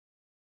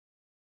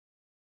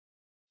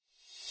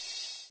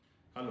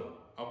Hello,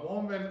 a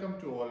warm welcome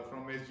to all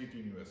from SGT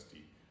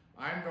University.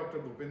 I am Dr.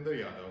 Bhupendra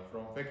Yadav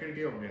from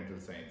Faculty of Dental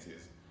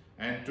Sciences,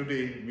 and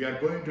today we are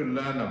going to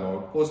learn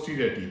about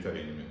posterior teeth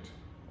arrangement.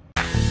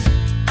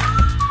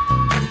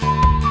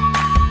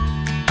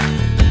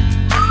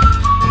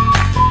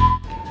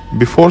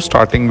 Before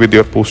starting with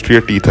your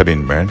posterior teeth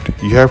arrangement,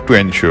 you have to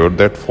ensure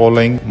that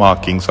following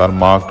markings are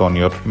marked on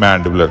your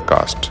mandibular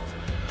cast.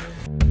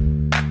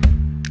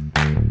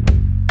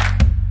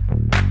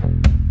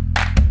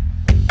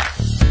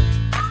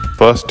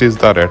 First is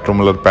the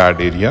retromolar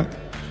pad area,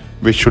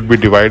 which should be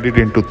divided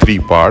into three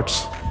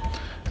parts,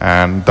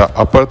 and the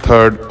upper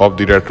third of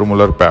the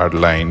retromolar pad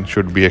line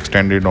should be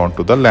extended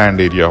onto the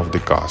land area of the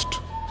cast.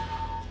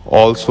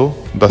 Also,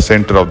 the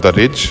center of the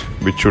ridge,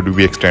 which should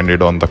be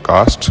extended on the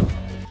cast.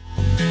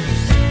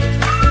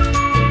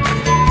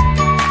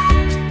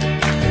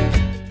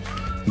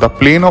 The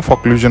plane of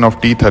occlusion of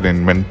teeth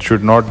arrangement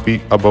should not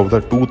be above the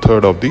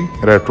 2/3 of the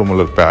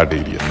retromolar pad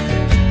area.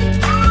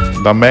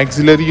 The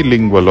maxillary,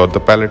 lingual or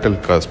the palatal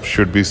cusp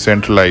should be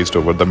centralized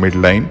over the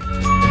midline.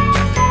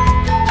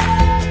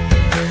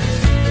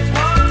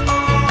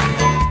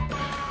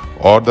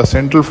 Or the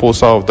central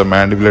fossa of the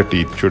mandibular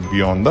teeth should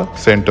be on the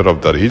center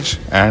of the ridge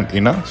and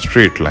in a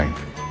straight line.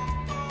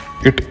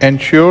 It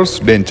ensures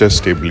denture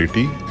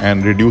stability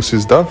and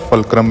reduces the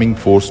fulcruming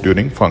force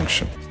during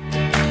function.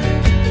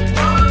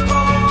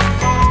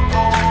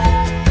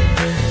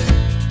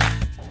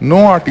 No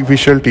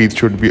artificial teeth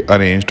should be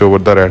arranged over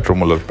the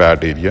retromolar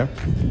pad area,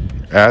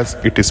 as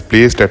it is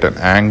placed at an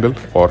angle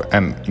or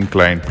an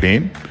inclined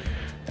plane,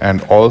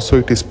 and also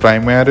it is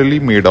primarily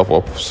made up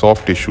of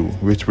soft tissue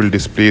which will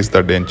displace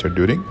the denture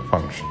during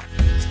function.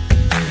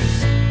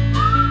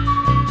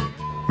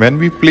 When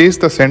we place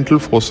the central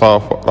fossa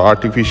of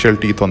artificial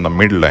teeth on the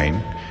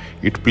midline,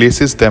 it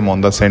places them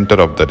on the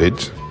center of the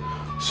ridge,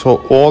 so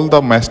all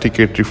the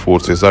masticatory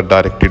forces are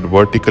directed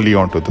vertically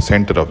onto the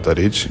center of the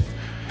ridge,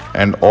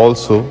 and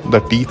also the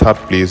teeth are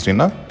placed in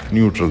a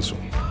neutral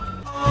zone.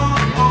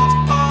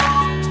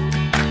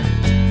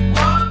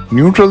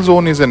 Neutral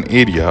zone is an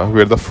area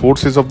where the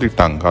forces of the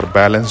tongue are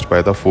balanced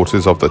by the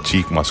forces of the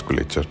cheek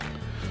musculature.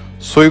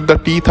 So if the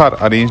teeth are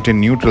arranged in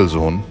neutral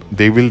zone,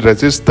 they will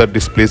resist the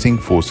displacing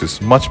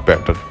forces much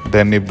better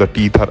than if the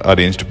teeth are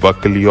arranged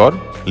buccally or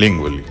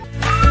lingually.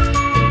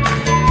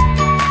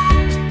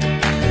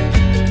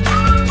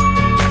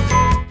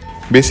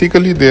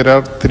 Basically, there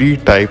are three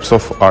types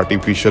of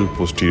artificial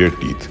posterior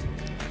teeth.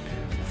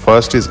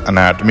 First is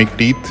anatomic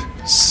teeth,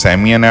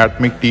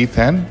 semi-anatomic teeth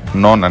and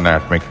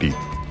non-anatomic teeth.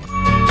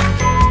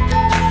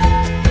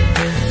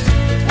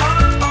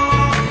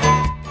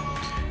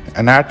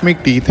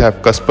 Anatomic teeth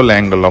have cuspal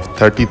angle of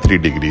 33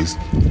 degrees,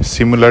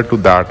 similar to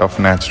that of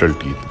natural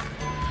teeth.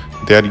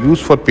 They are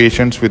used for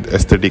patients with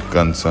aesthetic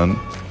concern,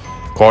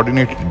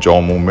 coordinated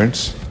jaw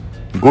movements,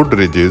 good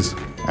ridges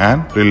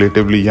and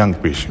relatively young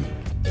patients.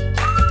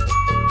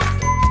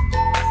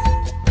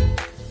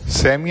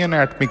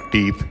 Semi-anatomic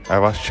teeth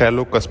have a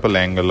shallow cuspal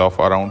angle of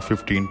around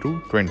 15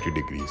 to 20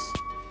 degrees.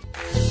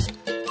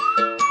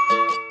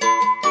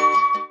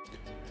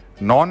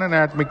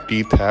 Non-anatomic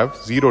teeth have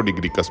 0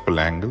 degree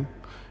cuspal angle,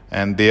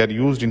 and they are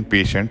used in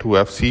patients who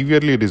have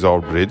severely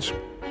resolved ridge,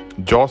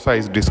 jaw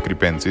size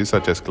discrepancies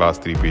such as class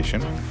 3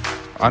 patient,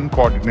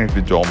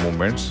 uncoordinated jaw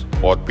movements,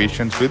 or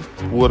patients with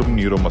poor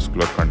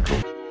neuromuscular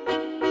control.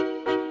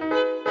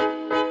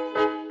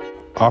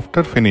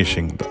 After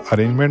finishing the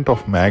arrangement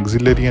of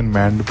maxillary and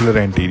mandibular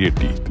anterior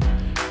teeth,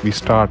 we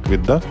start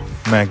with the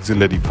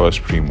maxillary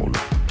first premolar.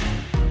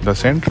 The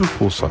central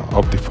fossa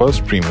of the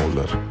first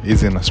premolar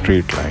is in a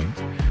straight line,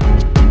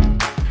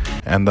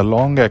 and the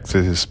long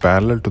axis is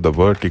parallel to the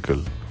vertical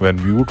when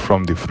viewed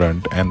from the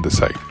front and the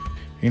side.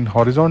 In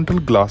horizontal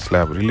glass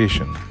slab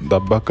relation, the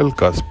buccal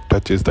cusp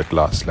touches the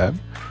glass slab,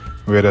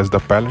 whereas the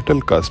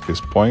palatal cusp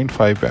is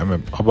 0.5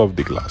 mm above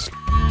the glass slab.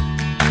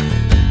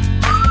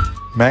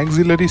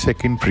 Maxillary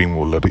second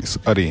premolar is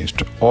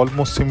arranged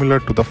almost similar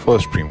to the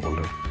first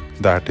premolar.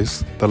 That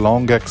is, the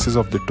long axis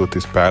of the tooth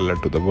is parallel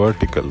to the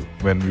vertical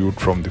when viewed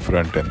from the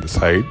front and the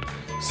side.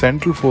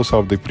 Central fossa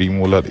of the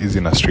premolar is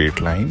in a straight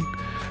line,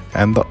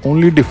 and the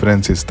only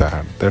difference is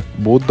that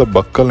both the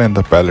buccal and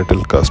the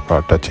palatal cusp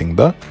are touching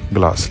the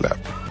glass slab.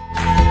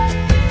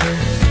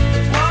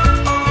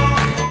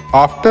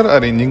 After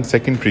arranging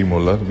second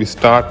premolar, we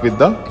start with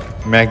the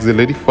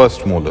maxillary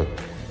first molar.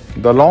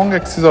 The long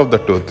axis of the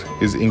tooth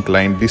is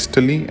inclined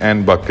distally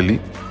and buccally,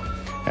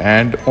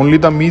 and only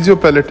the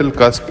mesiopalatal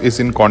cusp is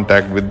in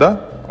contact with the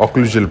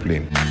occlusal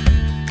plane.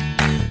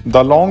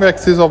 The long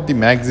axis of the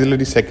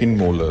maxillary second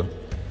molar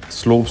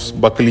slopes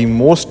buccally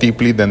more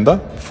steeply than the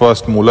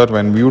first molar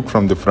when viewed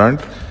from the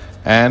front,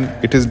 and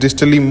it is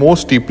distally more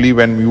steeply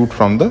when viewed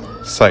from the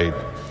side.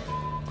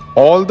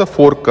 All the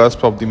four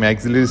cusps of the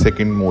maxillary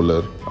second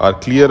molar are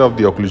clear of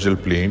the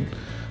occlusal plane,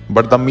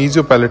 but the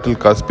mesiopalatal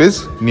cusp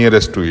is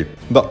nearest to it.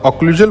 The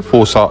occlusal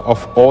fossa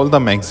of all the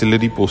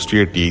maxillary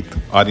posterior teeth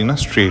are in a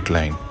straight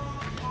line,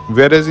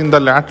 whereas in the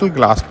lateral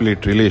glass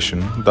plate relation,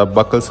 the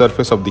buccal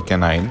surface of the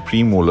canine,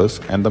 premolars,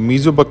 and the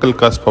mesiobuccal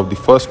cusp of the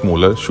first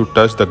molar should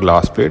touch the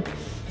glass plate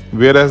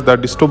whereas the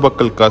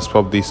distobuccal cusp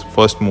of this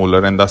first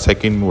molar and the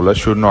second molar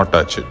should not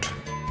touch it.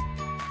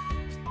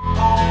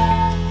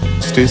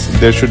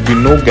 There should be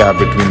no gap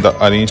between the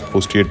arranged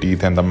posterior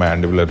teeth and the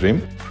mandibular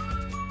rim.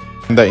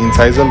 The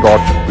incisal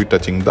rod should be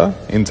touching the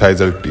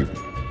incisal tip.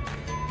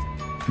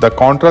 The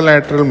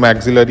contralateral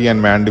maxillary and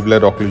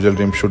mandibular occlusal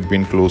rim should be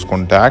in close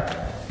contact.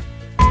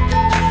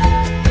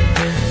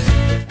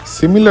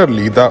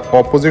 Similarly, the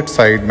opposite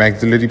side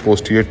maxillary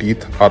posterior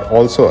teeth are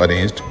also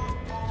arranged,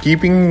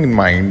 keeping in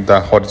mind the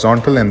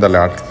horizontal and the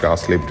lateral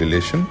cross lip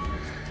relation.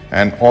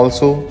 And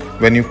also,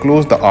 when you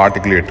close the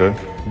articulator,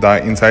 the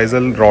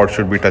incisal rod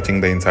should be touching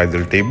the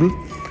incisal table,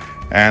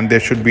 and there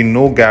should be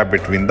no gap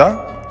between the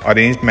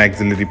arranged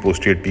maxillary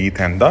posterior teeth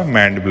and the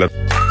mandibular.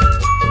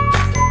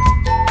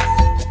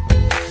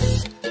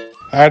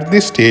 At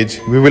this stage,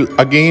 we will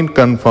again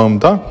confirm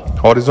the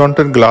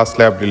horizontal glass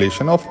slab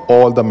relation of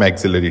all the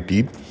maxillary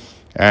teeth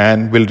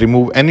and will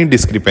remove any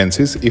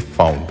discrepancies if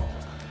found.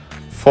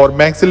 For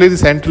maxillary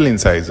central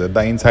incisor,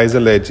 the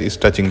incisal edge is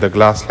touching the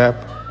glass slab.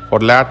 For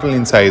lateral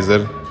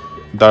incisor,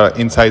 the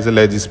incisal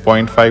edge is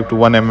 0.5 to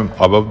 1 mm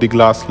above the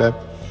glass slab.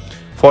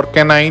 For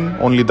canine,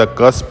 only the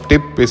cusp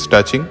tip is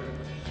touching.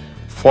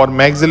 For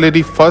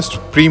maxillary first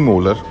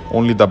premolar,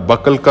 only the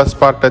buccal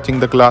cusp are touching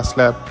the glass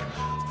slab.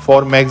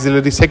 For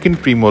maxillary second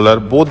premolar,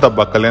 both the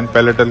buccal and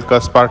palatal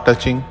cusp are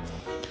touching.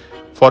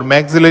 For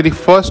maxillary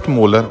first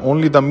molar,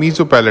 only the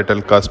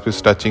mesopalatal cusp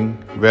is touching,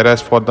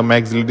 whereas for the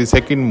maxillary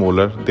second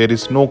molar, there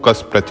is no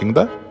cusp touching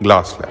the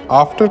glass slab.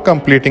 After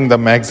completing the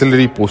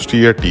maxillary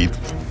posterior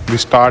teeth, we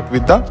start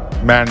with the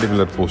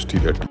mandibular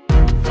posterior teeth.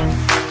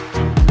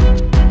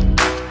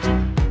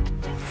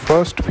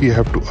 First, we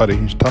have to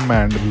arrange the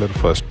mandibular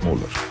first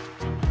molar.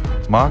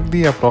 Mark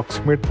the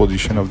approximate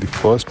position of the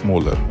first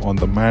molar on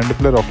the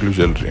mandibular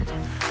occlusal rim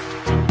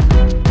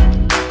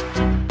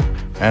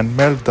and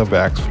melt the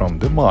wax from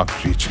the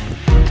marked region.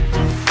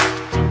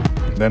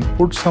 Then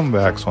put some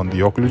wax on the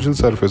occlusal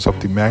surface of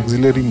the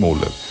maxillary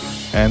molar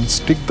and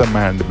stick the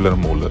mandibular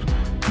molar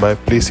by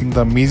placing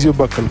the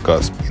mesiobuccal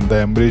cusp in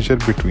the embrasure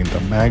between the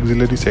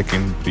maxillary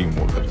second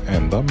premolar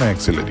and the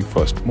maxillary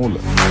first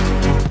molar.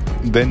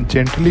 Then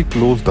gently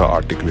close the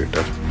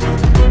articulator,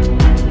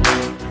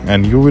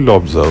 and you will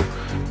observe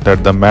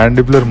that the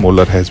mandibular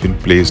molar has been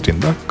placed in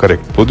the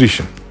correct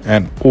position,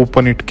 and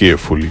open it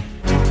carefully.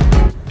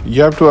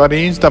 You have to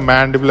arrange the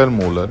mandibular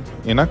molar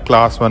in a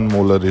class 1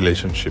 molar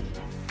relationship,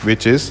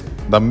 which is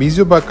the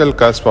mesiobuccal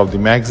cusp of the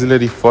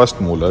maxillary first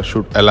molar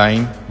should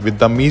align with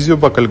the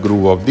mesiobuccal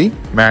groove of the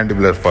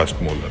mandibular first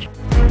molar.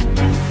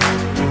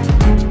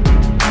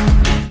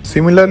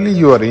 Similarly,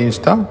 you arrange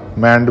the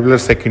mandibular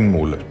second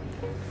molar.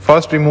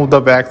 First, remove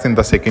the wax in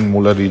the second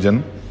molar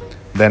region,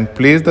 then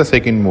place the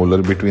second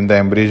molar between the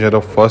embrasure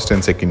of first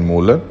and second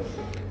molar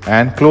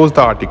and close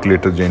the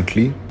articulator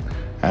gently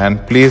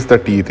and place the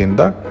teeth in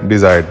the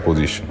desired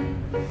position.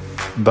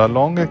 The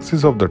long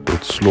axis of the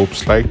tooth slopes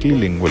slightly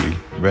lingually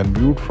when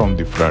viewed from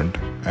the front,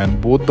 and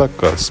both the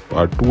cusps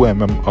are 2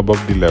 mm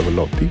above the level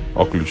of the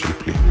occlusal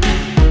plane.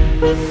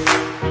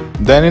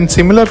 Then in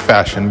similar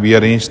fashion, we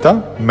arrange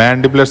the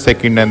mandibular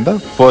second and the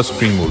first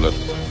premolar.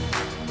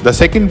 The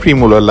second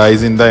premolar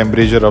lies in the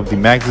embrasure of the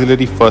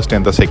maxillary first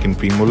and the second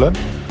premolar.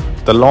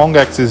 The long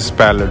axis is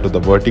parallel to the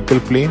vertical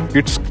plane.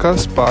 Its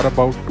cusps are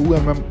about 2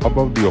 mm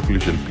above the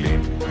occlusal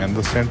plane, and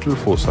the central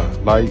fossa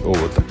lie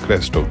over the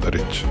crest of the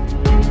ridge.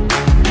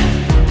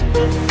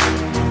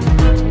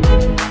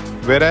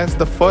 Whereas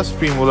the first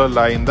premolar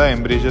lie in the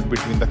embrasure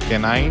between the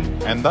canine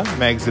and the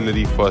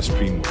maxillary first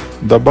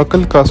premolar. The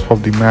buccal cusp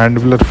of the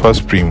mandibular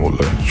first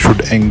premolar should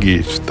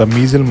engage the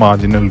mesial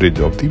marginal ridge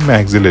of the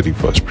maxillary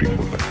first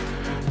premolar,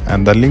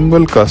 and the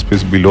lingual cusp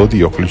is below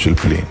the occlusal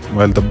plane,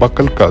 while the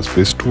buccal cusp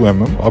is 2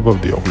 mm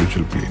above the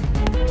occlusal plane.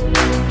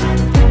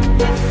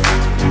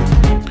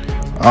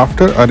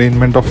 After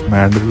arrangement of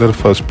mandibular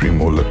first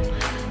premolar,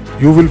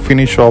 you will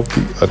finish off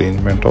the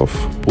arrangement of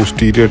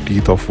posterior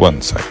teeth of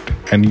one side,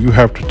 and you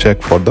have to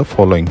check for the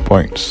following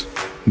points.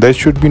 There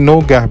should be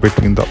no gap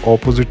between the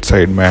opposite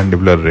side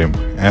mandibular rim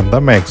and the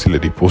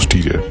maxillary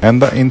posterior,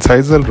 and the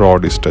incisal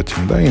rod is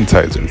touching the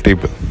incisal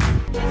table.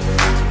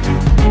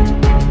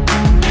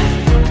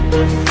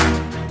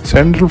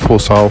 Central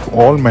fossa of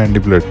all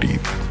mandibular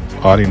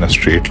teeth are in a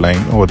straight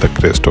line over the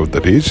crest of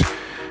the ridge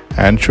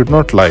and should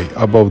not lie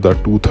above the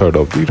 2/3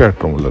 of the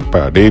retromolar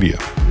pad area.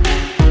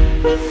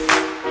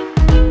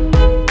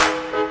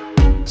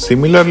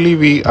 Similarly,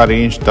 we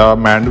arrange the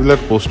mandibular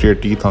posterior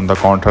teeth on the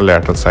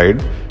contralateral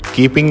side,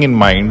 keeping in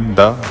mind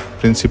the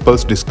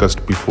principles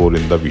discussed before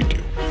in the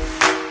video.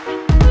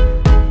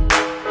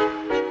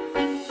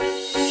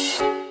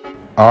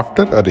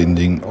 After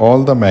arranging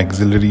all the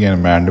maxillary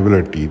and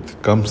mandibular teeth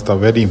comes the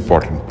very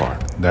important part,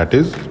 that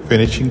is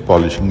finishing,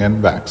 polishing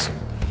and waxing.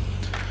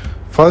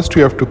 First,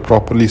 you have to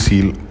properly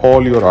seal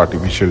all your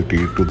artificial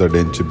teeth to the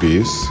denture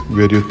base.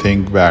 Where you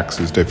think wax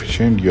is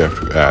deficient, you have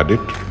to add it.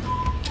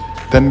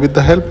 Then with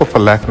the help of a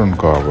lacron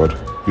carver,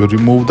 you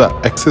remove the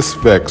excess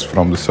wax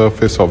from the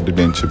surface of the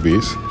denture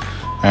base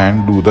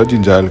and do the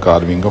gingival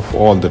carving of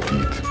all the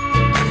teeth.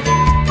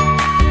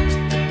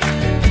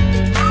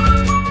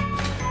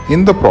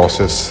 In the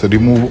process,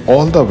 remove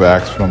all the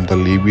wax from the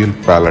labial,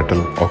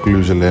 palatal,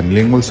 occlusal and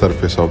lingual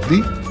surface of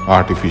the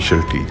artificial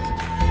teeth.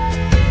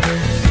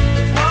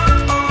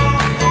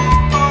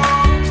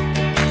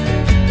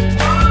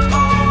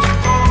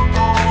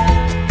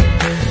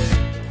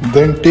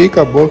 Then take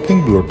a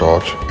working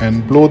blowtorch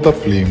and blow the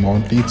flame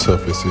on teeth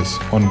surfaces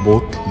on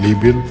both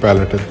labial,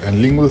 palatal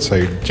and lingual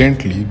side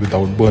gently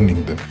without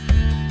burning them.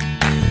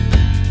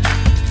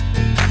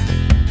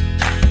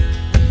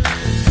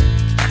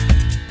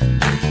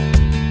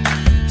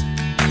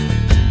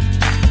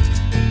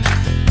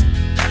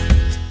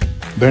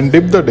 Then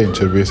dip the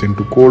denture base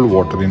into cold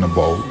water in a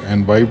bowl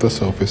and wipe the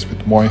surface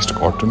with moist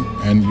cotton,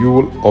 and you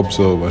will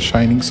observe a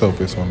shining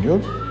surface on your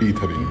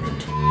teeth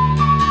arrangement.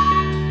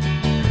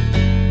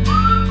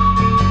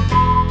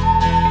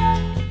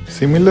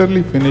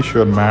 Similarly, finish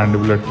your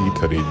mandibular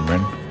teeth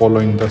arrangement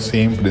following the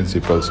same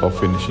principles of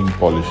finishing,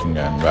 polishing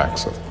and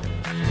wax up.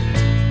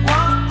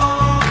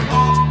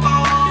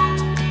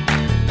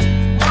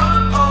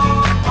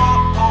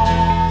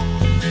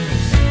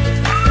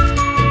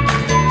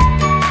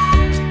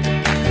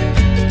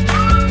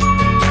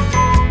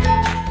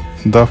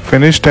 The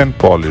finished and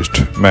polished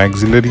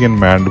maxillary and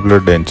mandibular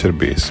denture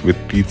base with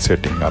teeth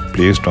setting are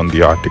placed on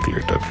the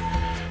articulator,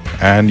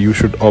 and you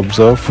should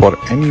observe for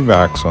any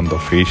wax on the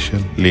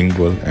facial,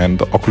 lingual and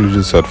the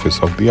occlusal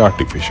surface of the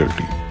artificial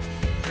teeth.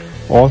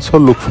 Also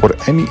look for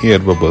any air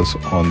bubbles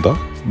on the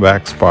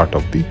wax part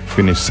of the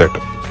finished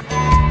setup.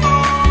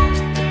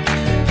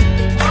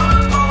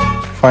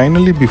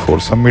 Finally, before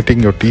submitting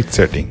your teeth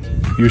setting,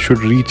 you should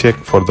recheck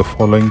for the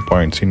following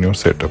points in your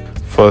setup.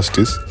 First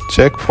is,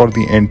 check for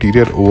the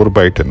anterior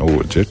overbite and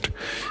overjet,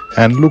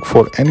 and look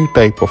for any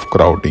type of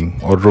crowding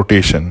or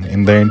rotation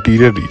in the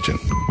anterior region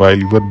while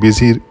you are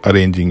busy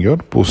arranging your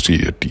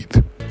posterior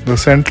teeth. The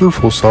central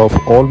fossa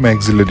of all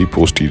maxillary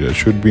posterior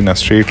should be in a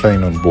straight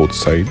line on both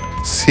sides.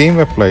 Same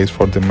applies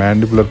for the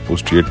mandibular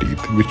posterior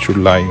teeth, which should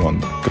lie on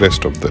the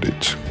crest of the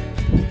ridge.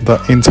 The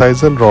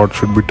incisal rod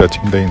should be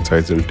touching the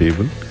incisal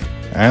table,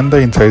 and the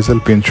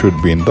incisal pin should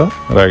be in the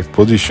right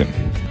position.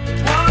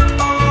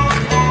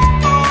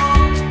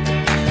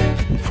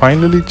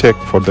 Finally, check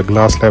for the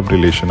glass slab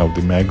relation of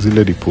the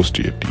maxillary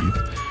posterior teeth,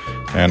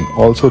 and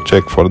also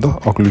check for the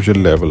occlusal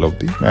level of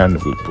the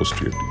mandibular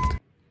posterior teeth.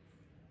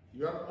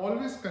 You are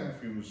always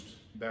confused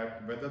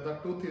that whether the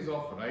tooth is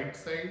of right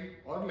side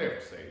or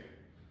left side.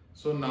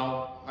 So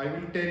now I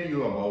will tell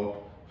you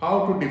about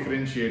how to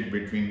differentiate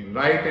between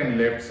right and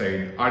left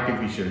side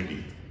artificial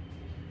teeth.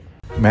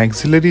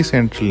 Maxillary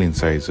central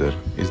incisor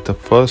is the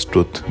first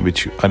tooth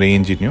which you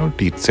arrange in your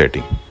teeth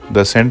setting.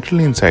 The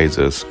central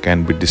incisors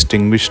can be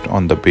distinguished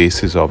on the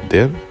basis of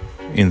their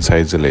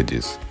incisal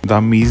edges. The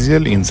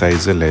mesial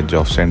incisal edge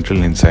of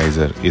central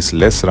incisor is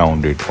less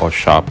rounded or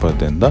sharper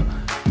than the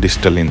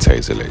distal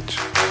incisal edge.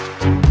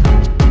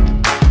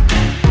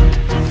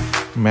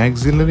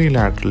 Maxillary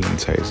lateral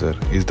incisor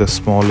is the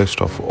smallest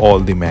of all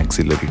the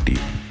maxillary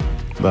teeth.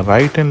 The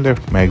right and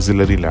left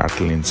maxillary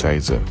lateral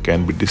incisor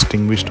can be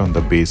distinguished on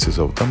the basis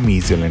of the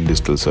mesial and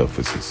distal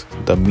surfaces.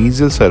 The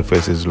mesial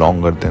surface is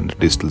longer than the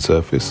distal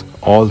surface.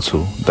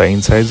 Also, the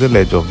incisal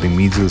edge of the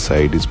mesial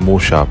side is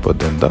more sharper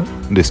than the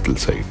distal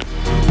side.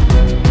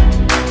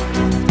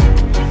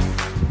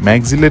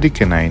 Maxillary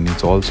canine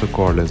is also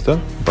called as the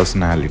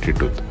personality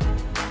tooth.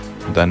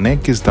 The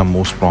neck is the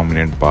most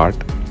prominent part,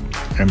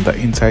 and the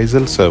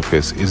incisal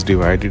surface is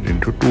divided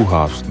into two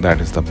halves, that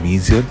is the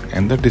mesial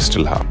and the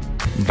distal half.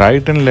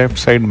 Right and left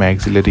side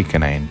maxillary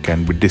canine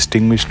can be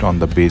distinguished on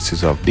the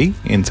basis of the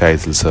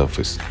incisal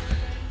surface.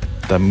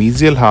 The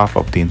mesial half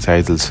of the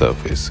incisal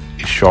surface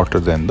is shorter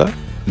than the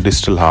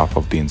distal half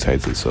of the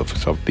incisal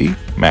surface of the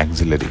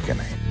maxillary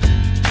canine.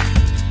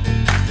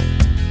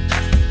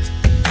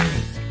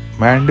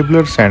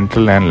 Mandibular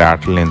central and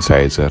lateral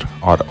incisor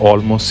are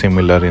almost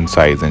similar in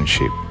size and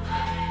shape.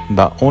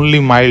 The only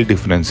mild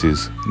difference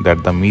is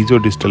that the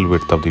mesodistal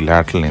width of the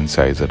lateral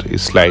incisor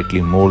is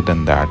slightly more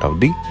than that of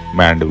the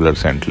mandibular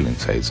central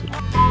incisor.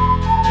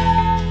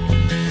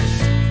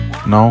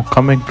 Now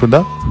coming to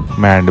the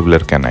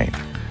mandibular canine.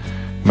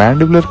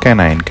 Mandibular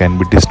canine can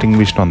be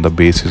distinguished on the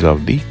basis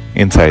of the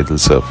incisal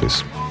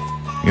surface.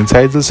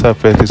 Incisal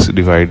surface is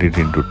divided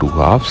into two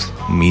halves,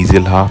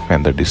 mesial half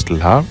and the distal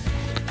half,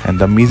 and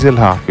the mesial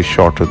half is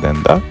shorter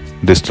than the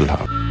distal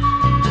half.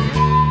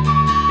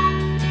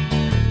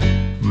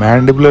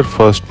 Mandibular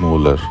first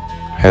molar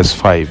has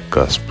 5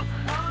 cusps,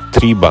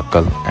 3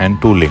 buccal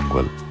and 2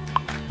 lingual.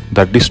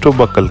 The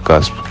distobuccal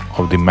cusp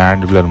of the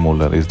mandibular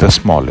molar is the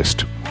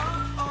smallest,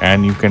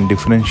 and you can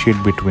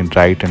differentiate between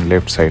right and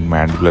left side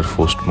mandibular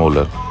first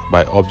molar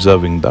by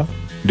observing the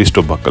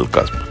distobuccal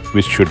cusp,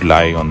 which should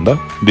lie on the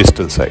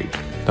distal side.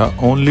 The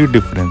only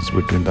difference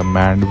between the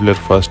mandibular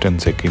first and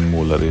second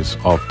molar is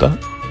of the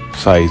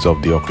size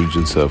of the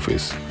occlusal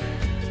surface.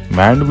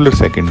 Mandibular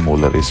second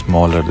molar is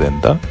smaller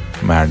than the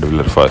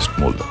mandibular first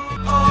molar.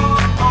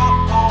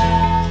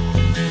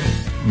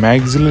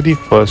 Maxillary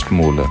first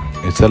molar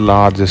is the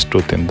largest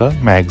tooth in the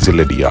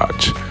maxillary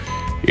arch.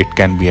 It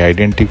can be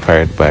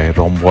identified by a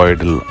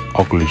rhomboidal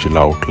occlusal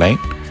outline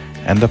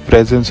and the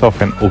presence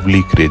of an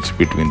oblique ridge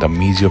between the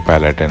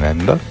mesiopalatal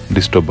and the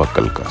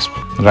distobuccal cusp.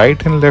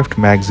 Right and left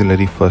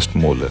maxillary first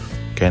molar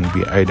can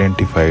be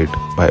identified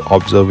by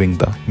observing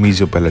the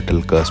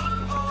mesiopalatal cusp,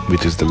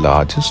 which is the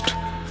largest,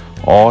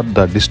 or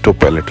the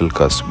distopalatal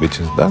cusp, which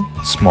is the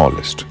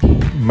smallest.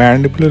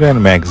 Mandibular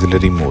and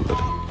maxillary molar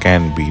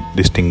can be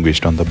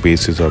distinguished on the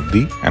basis of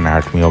the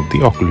anatomy of the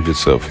occlusal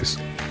surface.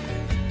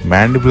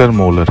 Mandibular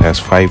molar has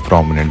 5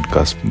 prominent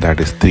cusps, that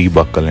is 3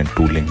 buccal and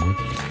 2 lingual,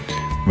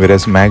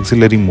 whereas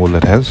maxillary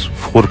molar has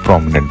 4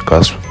 prominent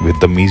cusps, with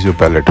the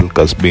mesiopalatal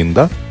cusp being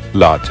the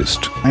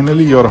largest.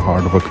 Finally, your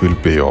hard work will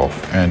pay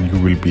off and you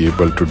will be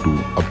able to do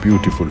a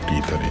beautiful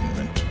teeth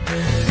arrangement.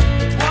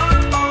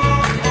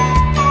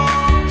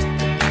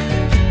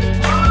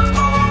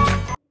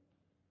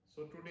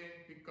 So today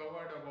we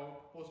covered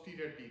about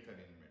posterior teeth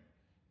arrangement.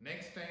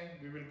 Next time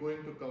we will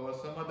going to cover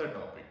some other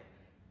topic.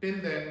 Till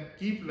then,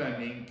 keep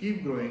learning,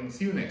 keep growing.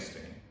 See you next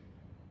time.